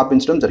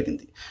స్థాపించడం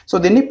జరిగింది. సో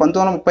దీన్ని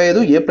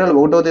 1935 ఏప్రిల్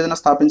 1వ తేదీన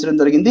స్థాపించడం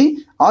జరిగింది.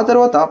 ఆ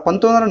తర్వాత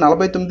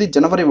 1949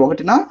 జనవరి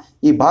 1న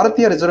ఈ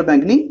భారతీయ రిజర్వ్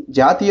బ్యాంక్ని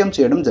జాతీయం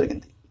చేయడం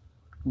జరిగింది.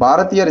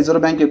 భారతీయ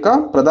రిజర్వ్ బ్యాంక్ యొక్క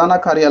ప్రధాన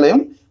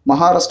కార్యాలయం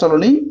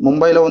మహారాష్ట్రలోని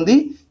ముంబైలో ఉంది.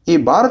 ఈ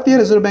భారతీయ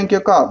రిజర్వ్ బ్యాంక్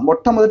యొక్క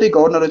మొట్టమొదటి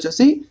గవర్నర్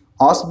వచ్చేసి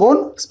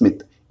ఆస్బోర్న్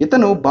స్మిత్.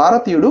 ఇతను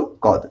భారతీయుడు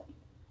కాదు.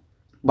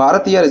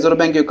 భారతీయ రిజర్వ్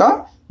బ్యాంక్ యొక్క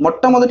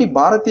మొట్టమొదటి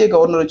భారతీయ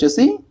గవర్నర్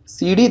వచ్చేసి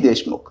సిడి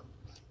దేశ్ముఖ్.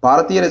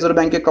 భారతీయ రిజర్వ్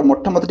బ్యాంక్ యొక్క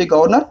మొట్టమొదటి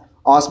గవర్నర్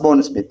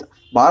ఆస్బోర్న్ స్మిత్.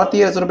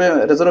 భారతీయ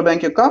రిజర్వ్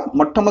బ్యాంక్ యొక్క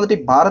మొట్టమొదటి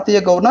భారతీయ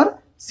గవర్నర్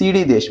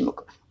సిడి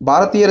దేశ్ముఖ్.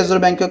 భారతీయ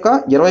రిజర్వ్ బ్యాంక్ యొక్క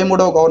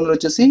 23వ గవర్నర్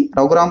వచ్చేసి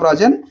రఘురామ్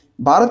రాజన్.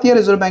 భారతీయ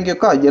రిజర్వ్ బ్యాంక్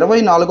యొక్క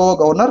 24వ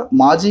గవర్నర్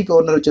మాజీ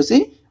గవర్నర్ వచ్చేసి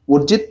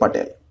ఉర్జిత్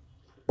పటేల్.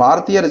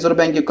 భారతీయ రిజర్వ్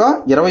బ్యాంక్ యొక్క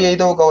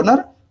 25వ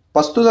గవర్నర్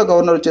ప్రస్తుత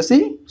గవర్నర్ వచ్చేసి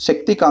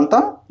శక్తికాంత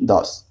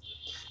దాస్.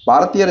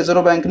 భారతీయ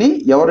రిజర్వ్ బ్యాంక్ని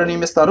ఎవరు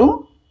నియమిస్తారు?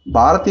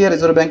 భారతీయ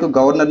రిజర్వ్ బ్యాంకు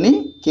గవర్నర్ని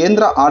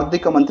కేంద్ర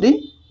ఆర్థిక మంత్రి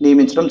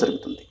నియమించడం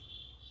జరుగుతుంది.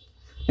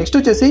 నెక్స్ట్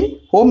వచ్చేసి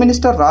హోమ్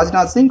మినిస్టర్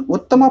రాజ్నాథ్ సింగ్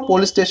ఉత్తమ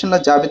పోలీస్ స్టేషన్ల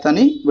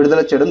జాబితాని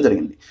విడుదల చేయడం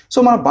జరిగింది. సో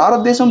మన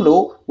భారతదేశంలో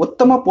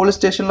ఉత్తమ పోలీస్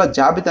స్టేషన్ల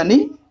జాబితాని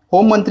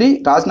హోంమంత్రి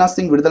రాజ్నాథ్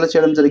సింగ్ విడుదల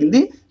చేయడం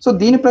జరిగింది. సో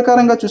దీని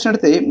ప్రకారంగా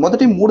చూసినట్లయితే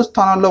మొదటి 3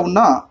 స్థానాల్లో ఉన్న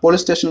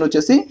పోలీస్ స్టేషన్లు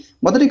వచ్చేసి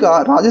మొదటిగా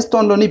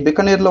రాజస్థాన్లోని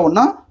బికనేర్లో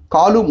ఉన్న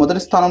కాలు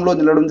మొదటి స్థానంలో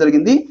నిలవడం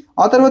జరిగింది.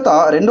 ఆ తర్వాత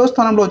 2వ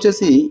స్థానంలో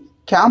వచ్చేసి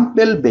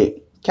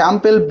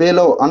క్యాంపెల్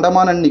బేలో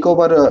అండమాన్ అండ్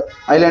నికోబార్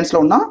ఐలాండ్స్లో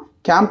ఉన్న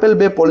క్యాంపెల్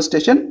బే పోలీస్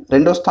స్టేషన్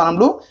 2వ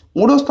స్థానంలో.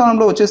 3వ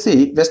స్థానంలో వచ్చేసి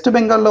వెస్ట్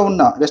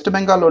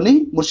బెంగాల్లోని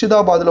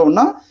ముర్షిదాబాద్లో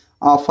ఉన్న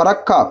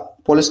ఫరక్కా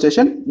పోలీస్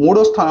స్టేషన్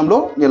 3వ స్థానంలో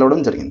గెలవడం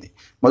జరిగింది.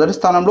 మొదటి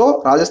స్థానంలో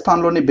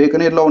రాజస్థాన్లోని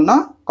బేకనీర్లో ఉన్న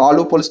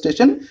కాలు పోలీస్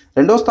స్టేషన్,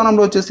 2వ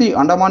స్థానంలో వచ్చేసి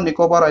అండమాన్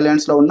నికోబార్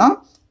ఐలాండ్స్లో ఉన్న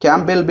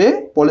క్యాంపెల్ బే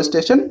పోలీస్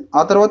స్టేషన్,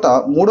 ఆ తర్వాత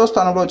 3వ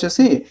స్థానంలో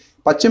వచ్చేసి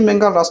పశ్చిమ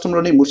బెంగాల్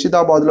రాష్ట్రంలోని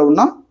ముర్షిదాబాద్లో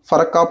ఉన్న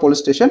ఫరక్కా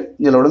పోలీస్ స్టేషన్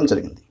నిలవడం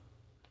జరిగింది.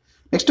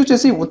 నెక్స్ట్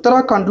వచ్చేసి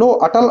ఉత్తరాఖండ్లో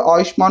అటల్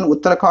ఆయుష్మాన్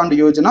ఉత్తరాఖండ్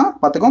యోజన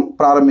పథకం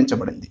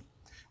ప్రారంభించబడింది.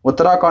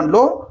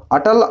 ఉత్తరాఖండ్లో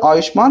అటల్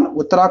ఆయుష్మాన్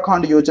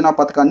ఉత్తరాఖండ్ యోజన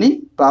పథకాన్ని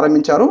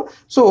ప్రారంభించారు.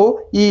 సో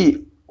ఈ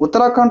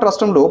ఉత్తరాఖండ్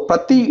రాష్ట్రంలో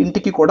ప్రతి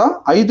ఇంటికి కూడా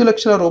 5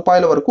 లక్షల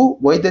రూపాయల వరకు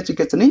వైద్య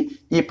చికిత్సని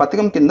ఈ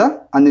పథకం కింద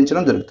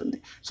అందించడం జరుగుతుంది.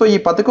 సో ఈ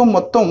పథకం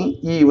మొత్తం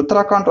ఈ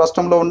ఉత్తరాఖండ్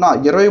రాష్ట్రంలో ఉన్న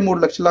 23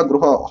 లక్షల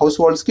హౌస్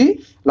హోల్డ్స్కి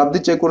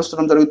లబ్ధి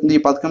చేకూర్చడం జరుగుతుంది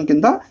ఈ పథకం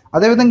కింద.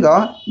 అదేవిధంగా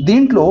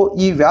దీంట్లో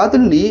ఈ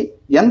వ్యాధుల్ని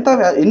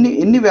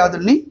ఎన్ని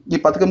వ్యాధుల్ని ఈ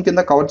పథకం కింద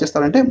కవర్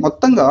చేస్తారంటే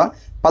మొత్తంగా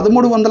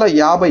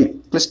 1350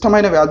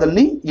 క్లిష్టమైన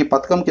వ్యాధుల్ని ఈ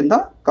పథకం కింద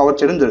కవర్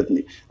చేయడం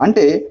జరుగుతుంది.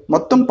 అంటే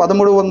మొత్తం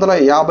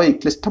 1350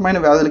 క్లిష్టమైన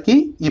వ్యాధులకి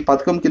ఈ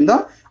పథకం కింద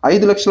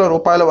 5 లక్షల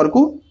రూపాయల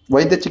వరకు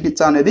వైద్య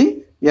చికిత్స అనేది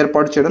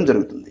ఏర్పాటు చేయడం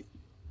జరుగుతుంది.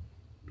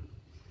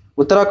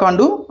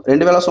 ఉత్తరాఖండ్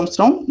 2000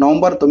 సంవత్సరం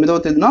నవంబర్ 9వ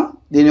తేదీన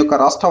దీని యొక్క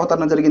రాష్ట్ర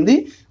అవతరణ జరిగింది.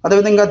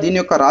 అదేవిధంగా దీని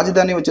యొక్క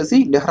రాజధాని వచ్చేసి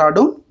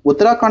డెహ్రాడూన్.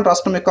 ఉత్తరాఖండ్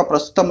రాష్ట్రం యొక్క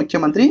ప్రస్తుత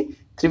ముఖ్యమంత్రి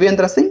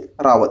త్రివేంద్ర సింగ్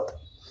రావత్.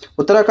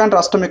 ఉత్తరాఖండ్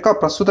రాష్ట్రం యొక్క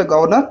ప్రస్తుత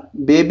గవర్నర్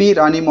బేబీ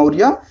రాణి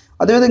మౌర్య.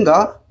 అదేవిధంగా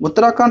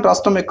ఉత్తరాఖండ్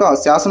రాష్ట్రం యొక్క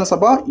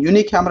శాసనసభ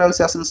యూనికామరల్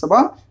శాసనసభ,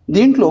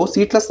 దీంట్లో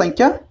సీట్ల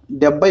సంఖ్య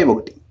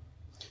 71.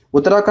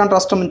 ఉత్తరాఖండ్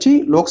రాష్ట్రం నుంచి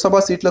లోక్సభ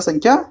సీట్ల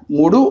సంఖ్య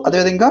 3.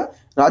 అదేవిధంగా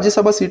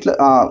రాజ్యసభ సీట్ల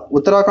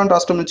ఉత్తరాఖండ్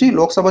రాష్ట్రం నుంచి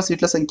లోక్సభ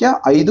సీట్ల సంఖ్య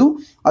 5.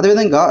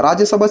 అదేవిధంగా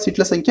రాజ్యసభ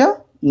సీట్ల సంఖ్య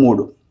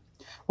 3.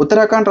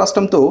 ఉత్తరాఖండ్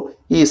రాష్ట్రంతో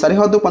ఈ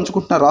సరిహద్దు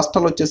పంచుకుంటున్న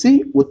రాష్ట్రాలు వచ్చేసి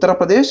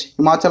ఉత్తరప్రదేశ్,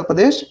 హిమాచల్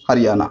ప్రదేశ్,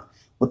 హర్యానా.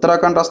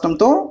 ఉత్తరాఖండ్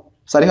రాష్ట్రంతో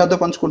సరిహద్దు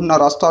పంచుకుంటున్న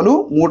రాష్ట్రాలు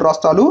 3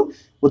 రాష్ట్రాలు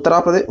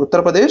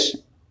ఉత్తరప్రదేశ్,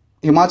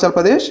 హిమాచల్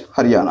ప్రదేశ్,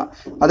 హర్యానా.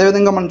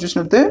 అదేవిధంగా మనం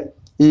చూసినట్లయితే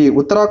ఈ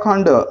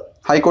ఉత్తరాఖండ్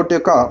హైకోర్టు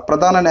యొక్క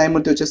ప్రధాన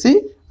న్యాయమూర్తి వచ్చేసి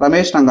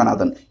రమేష్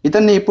రంగనాథన్.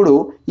 ఇతన్ని ఇప్పుడు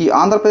ఈ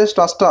ఆంధ్రప్రదేశ్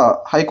రాష్ట్ర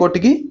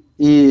హైకోర్టుకి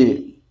ఈ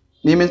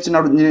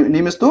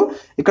నియమిస్తూ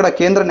ఇక్కడ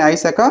కేంద్ర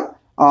న్యాయశాఖ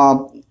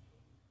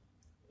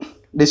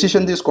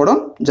డెసిషన్ తీసుకోవడం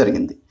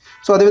జరిగింది.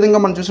 సో అదేవిధంగా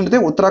మనం చూసినట్లయితే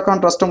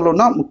ఉత్తరాఖండ్ రాష్ట్రంలో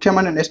ఉన్న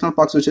ముఖ్యమైన నేషనల్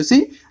పార్క్స్ వచ్చేసి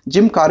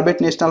Jim Corbett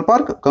national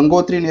park,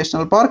 Gangotri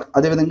national park,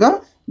 అదేవిధంగా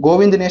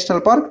Govind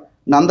national park,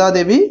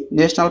 Nanda Devi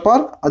national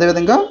park,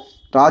 అదేవిధంగా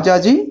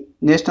Rajaji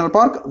national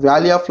park,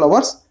 valley of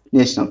flowers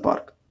national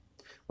park.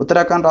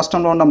 Uttarakhand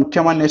రాష్ట్రంలో ఉన్న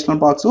ముఖ్యమైన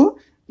national parks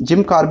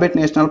Jim Corbett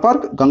national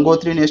park,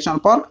 Gangotri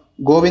national park,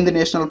 Govind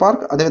national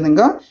park,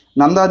 అదేవిధంగా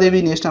Nanda Devi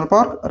national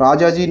park,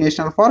 Rajaji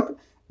national park,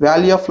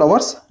 valley of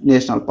flowers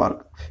national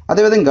park.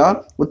 అదేవిధంగా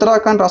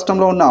ఉత్తరాఖండ్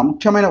రాష్ట్రంలో ఉన్న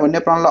ముఖ్యమైన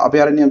వన్యప్రాణుల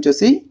అభయారణ్యం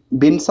వచ్చేసి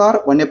బిన్సార్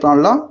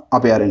వన్యప్రాణుల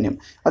అభయారణ్యం.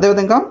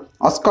 అదేవిధంగా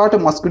అస్కాట్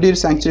మస్కిడీర్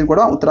శాంక్చురీ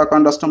కూడా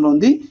ఉత్తరాఖండ్ రాష్ట్రంలో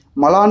ఉంది.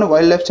 Malan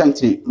wild life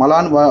sanctuary,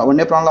 Malan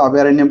వన్యప్రాణుల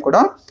అభయారణ్యం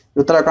కూడా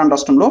ఉత్తరాఖండ్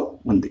రాష్ట్రంలో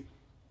ఉంది.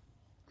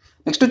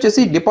 నెక్స్ట్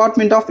వచ్చేసి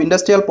department of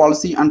industrial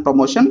policy and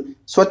promotion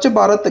Swachh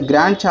Bharat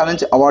grand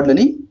challenge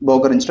అవార్డులని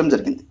బహుకరించడం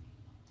జరిగింది.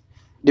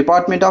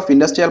 Department of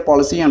industrial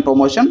policy and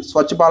promotion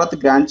Swachh Bharat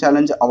grand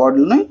challenge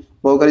అవార్డులను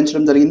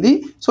బహుకరించడం జరిగింది.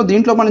 సో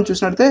దీంట్లో మనం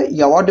చూసినట్లయితే ఈ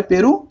అవార్డు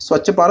పేరు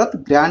స్వచ్ఛ భారత్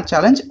గ్రాండ్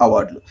ఛాలెంజ్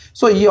అవార్డులు.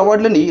 సో ఈ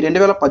అవార్డులని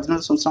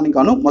 2018 సంవత్సరానికి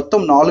గాను మొత్తం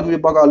 4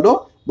 విభాగాల్లో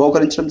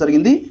బహుకరించడం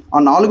జరిగింది. ఆ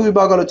 4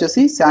 విభాగాలు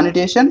వచ్చేసి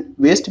sanitation,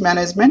 waste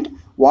management,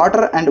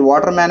 water and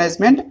water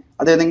management,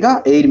 అదేవిధంగా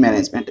ఎయిర్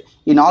మేనేజ్మెంట్.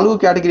 ఈ 4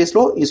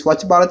 కేటగిరీస్లో ఈ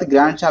స్వచ్ఛ భారత్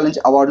గ్రాండ్ ఛాలెంజ్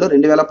అవార్డులు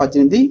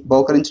 2018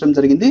 బహుకరించడం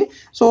జరిగింది.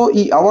 సో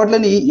ఈ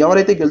అవార్డులని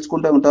ఎవరైతే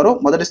గెలుచుకుంటూ ఉంటారో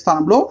మొదటి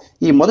స్థానంలో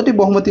ఈ మొదటి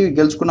బహుమతి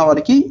గెలుచుకున్న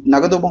వారికి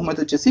నగదు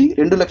బహుమతి వచ్చేసి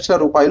 2 లక్షల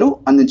రూపాయలు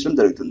అందించడం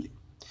జరుగుతుంది.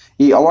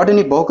 ఈ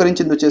అవార్డుని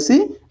బహుకరించింది వచ్చేసి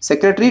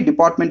secretary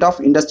department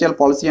of industrial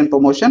policy and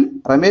promotion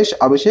Ramesh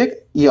Abhishek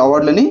ఈ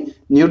అవార్డులని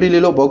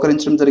న్యూఢిల్లీలో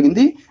బహుకరించడం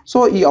జరిగింది. సో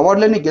ఈ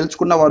అవార్డులని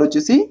గెలుచుకున్న వారు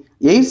వచ్చేసి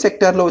ఎయిర్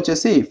సెక్టార్లో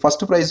వచ్చేసి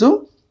ఫస్ట్ ప్రైజు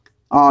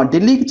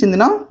ఢిల్లీకి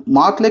చెందిన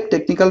మార్క్లెక్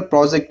technical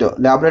project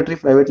laboratory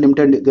private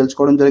limited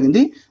గెలుచుకోవడం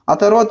జరిగింది. ఆ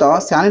తర్వాత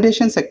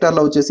శానిటేషన్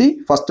సెక్టార్లో వచ్చేసి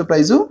ఫస్ట్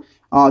ప్రైజు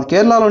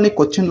కేరళలోని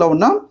కొచ్చిన్లో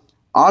ఉన్న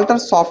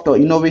alter soft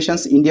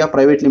innovations India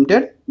private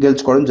limited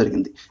గెలుచుకోవడం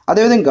జరిగింది.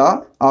 అదేవిధంగా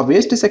ఆ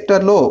వేస్ట్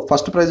సెక్టార్లో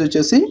ఫస్ట్ ప్రైజ్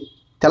వచ్చేసి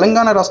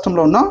తెలంగాణ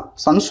రాష్ట్రంలో ఉన్న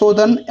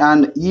సంశోధన్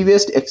అండ్ ఈ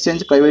వేస్ట్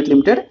ఎక్స్చేంజ్ ప్రైవేట్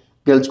లిమిటెడ్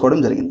గెలుచుకోవడం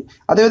జరిగింది.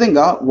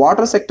 అదేవిధంగా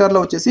వాటర్ సెక్టార్లో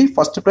వచ్చేసి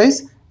first prize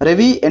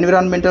Ravi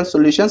environmental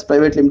solutions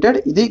private limited,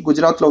 ఇది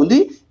గుజరాత్లో ఉంది.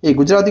 ఈ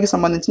గుజరాత్కి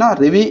సంబంధించిన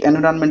Ravi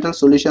environmental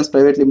solutions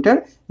private limited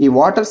ఈ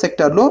వాటర్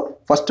సెక్టార్లో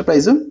ఫస్ట్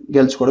ప్రైజ్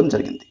గెలుచుకోవడం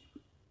జరిగింది.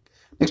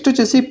 నెక్స్ట్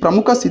వచ్చేసి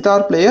ప్రముఖ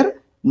సితార్ ప్లేయర్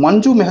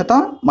మంజు మెహతా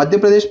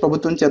మధ్యప్రదేశ్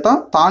ప్రభుత్వం చేత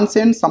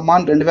తాన్సేన్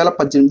సమ్మాన్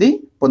 2018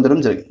 పొందడం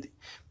జరిగింది.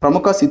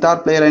 ప్రముఖ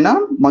సితార్ ప్లేయర్ అయిన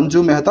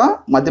మంజు మెహతా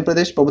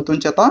మధ్యప్రదేశ్ ప్రభుత్వం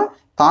చేత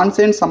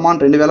తాన్సేన్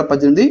సమ్మాన్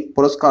 2018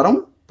 పురస్కారం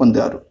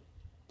పొందారు.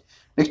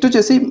 నెక్స్ట్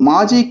వచ్చేసి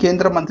మాజీ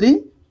కేంద్ర మంత్రి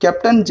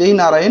కెప్టెన్ జై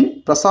నారాయణ్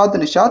ప్రసాద్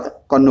నిషాద్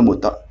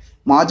కన్నుమూత.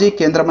 మాజీ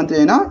కేంద్ర మంత్రి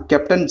అయిన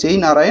కెప్టెన్ జై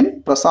నారాయణ్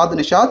ప్రసాద్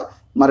నిషాద్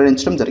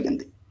మరణించడం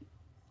జరిగింది.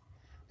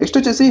 నెక్స్ట్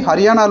వచ్చేసి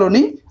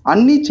హర్యానాలోని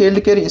అన్ని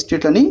చైల్డ్ కేర్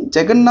ఇన్స్టిట్యూట్లని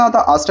జగన్నాథ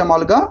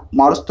ఆశ్రమాలుగా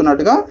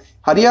మారుస్తున్నట్టుగా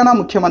హర్యానా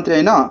ముఖ్యమంత్రి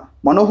అయిన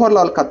మనోహర్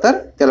లాల్ ఖట్టర్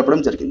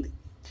తెలపడం జరిగింది.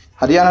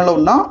 హర్యానాలో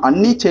ఉన్న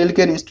అన్ని చైల్డ్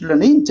కేర్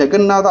ఇన్స్టిట్యూట్లని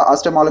జగన్నాథ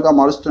ఆశ్రమాలుగా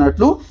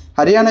మారుస్తున్నట్లు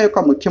హర్యానా యొక్క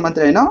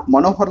ముఖ్యమంత్రి అయిన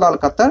మనోహర్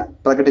లాల్ ఖట్టర్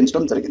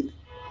ప్రకటించడం జరిగింది.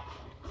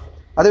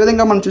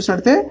 అదేవిధంగా మనం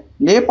చూసినట్లయితే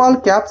Nepal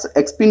caps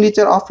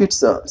expenditure of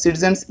it's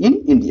citizens in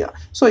India.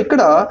 So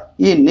ఇక్కడ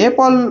ఈ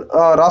నేపాల్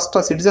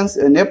రాష్ట్ర సిటిజన్స్,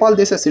 నేపాల్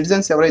దేశ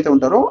సిటిజన్స్ ఎవరైతే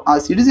ఉంటారో ఆ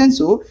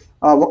సిటిజన్స్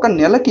ఒక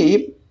నెలకి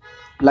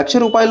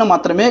 ₹1,00,000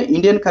 మాత్రమే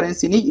ఇండియన్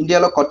కరెన్సీని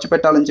ఇండియాలో ఖర్చు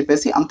పెట్టాలని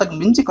చెప్పేసి, అంతకు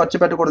మించి ఖర్చు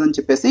పెట్టకూడదని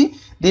చెప్పేసి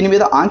దీని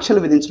మీద ఆంక్షలు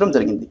విధించడం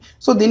జరిగింది.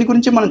 సో దీని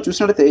గురించి మనం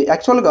చూసినట్లయితే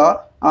యాక్చువల్గా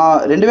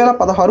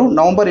 2016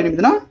 నవంబర్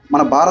 8న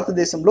మన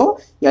భారతదేశంలో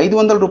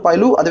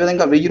 ₹500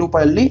 అదేవిధంగా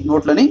 ₹1000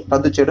 నోట్లని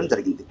రద్దు చేయడం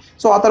జరిగింది.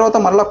 సో ఆ తర్వాత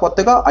మరలా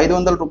కొత్తగా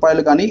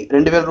 ₹500 కానీ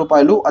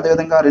 ₹2000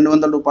 అదేవిధంగా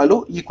 ₹200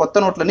 ఈ కొత్త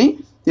నోట్లని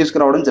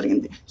తీసుకురావడం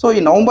జరిగింది. సో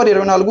ఈ నవంబర్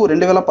 24,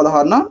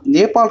 2016న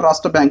నేపాల్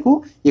రాష్ట్ర బ్యాంకు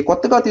ఈ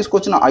కొత్తగా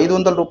తీసుకొచ్చిన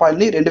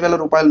 ₹500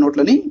 ₹2000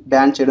 నోట్లని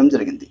బ్యాన్ చేయడం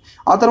జరిగింది.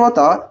 ఆ తర్వాత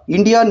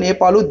ఇండియా,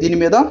 నేపాల్ దీని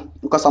మీద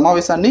ఒక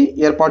సమావేశాన్ని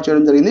ఏర్పాటు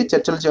చేయడం జరిగింది,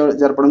 చర్చలు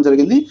జరపడం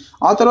జరిగింది.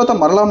 ఆ తర్వాత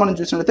మరలా మనం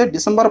చూసినట్లయితే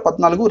డిసెంబర్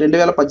 14,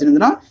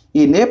 2018న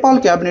ఈ నేపాల్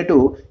క్యాబినెట్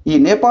ఈ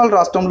నేపాల్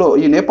రాష్ట్రంలో,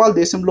 ఈ నేపాల్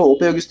దేశంలో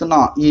ఉపయోగిస్తున్న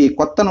ఈ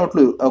కొత్త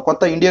నోట్లు,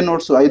 కొత్త ఇండియన్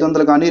నోట్స్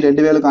 500 కానీ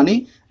 2000 కానీ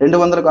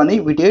 200 కానీ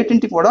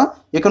వీటేటింటి కూడా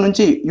ఇక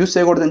నుంచి యూజ్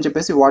చేయకూడదని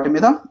చెప్పేసి వాటి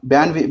మీద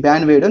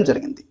బ్యాన్ వేయడం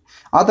జరిగింది.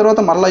 ఆ తర్వాత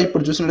మరలా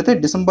ఇప్పుడు చూసినట్లయితే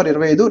December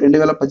 25,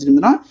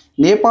 2018న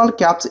Nepal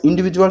caps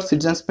individual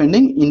citizen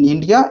spending in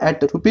India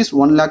at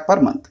 ₹1 lakh per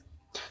month.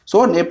 So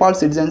Nepal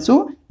citizens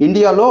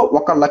ఇండియాలో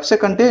 1 లక్ష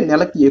కంటే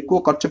నెలకి ఎక్కువ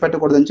ఖర్చు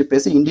పెట్టకూడదని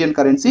చెప్పేసి ఇండియన్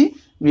కరెన్సీ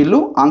వీళ్ళు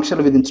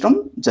ఆంక్షలు విధించడం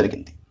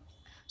జరిగింది.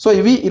 సో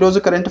ఇవి ఈరోజు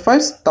కరెంట్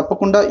అఫైర్స్.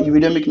 తప్పకుండా ఈ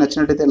వీడియో మీకు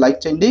నచ్చినట్లయితే లైక్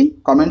చేయండి,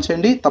 కామెంట్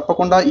చేయండి.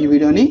 తప్పకుండా ఈ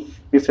వీడియోని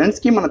మీ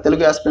ఫ్రెండ్స్కి, మన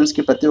తెలుగు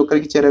ఆస్పిరెంట్స్కి ప్రతి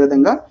ఒక్కరికి చేరే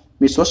విధంగా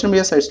మీ సోషల్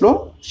మీడియా సైట్స్లో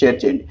షేర్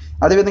చేయండి.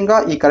 అదేవిధంగా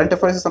ఈ కరెంట్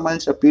అఫైర్స్కి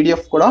సంబంధించిన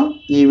PDF కూడా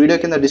ఈ వీడియో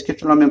కింద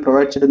డిస్క్రిప్షన్లో మేము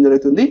ప్రొవైడ్ చేయడం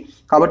జరుగుతుంది.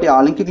 కాబట్టి ఆ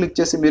లింక్ క్లిక్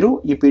చేసి మీరు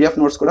ఈ PDF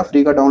నోట్స్ కూడా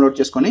ఫ్రీగా డౌన్లోడ్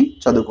చేసుకొని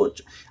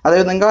చదువుకోవచ్చు.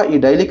 అదేవిధంగా ఈ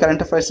డైలీ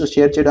కరెంట్ అఫైర్స్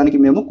షేర్ చేయడానికి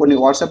మేము కొన్ని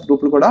వాట్సాప్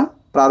గ్రూపులు కూడా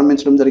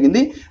ప్రారంభించడం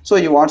జరిగింది. సో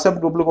ఈ వాట్సాప్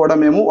గ్రూపులు కూడా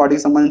మేము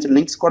వాటికి సంబంధించిన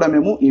లింక్స్ కూడా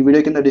మేము ఈ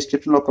వీడియో కింద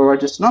డిస్క్రిప్షన్లో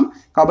ప్రొవైడ్ చేస్తున్నాం.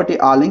 కాబట్టి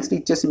ఆ లింక్స్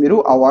క్లిక్ చేసి మీరు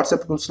ఆ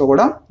వాట్సాప్ గ్రూప్స్లో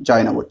కూడా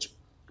జాయిన్ అవ్వచ్చు.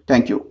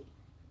 Thank you.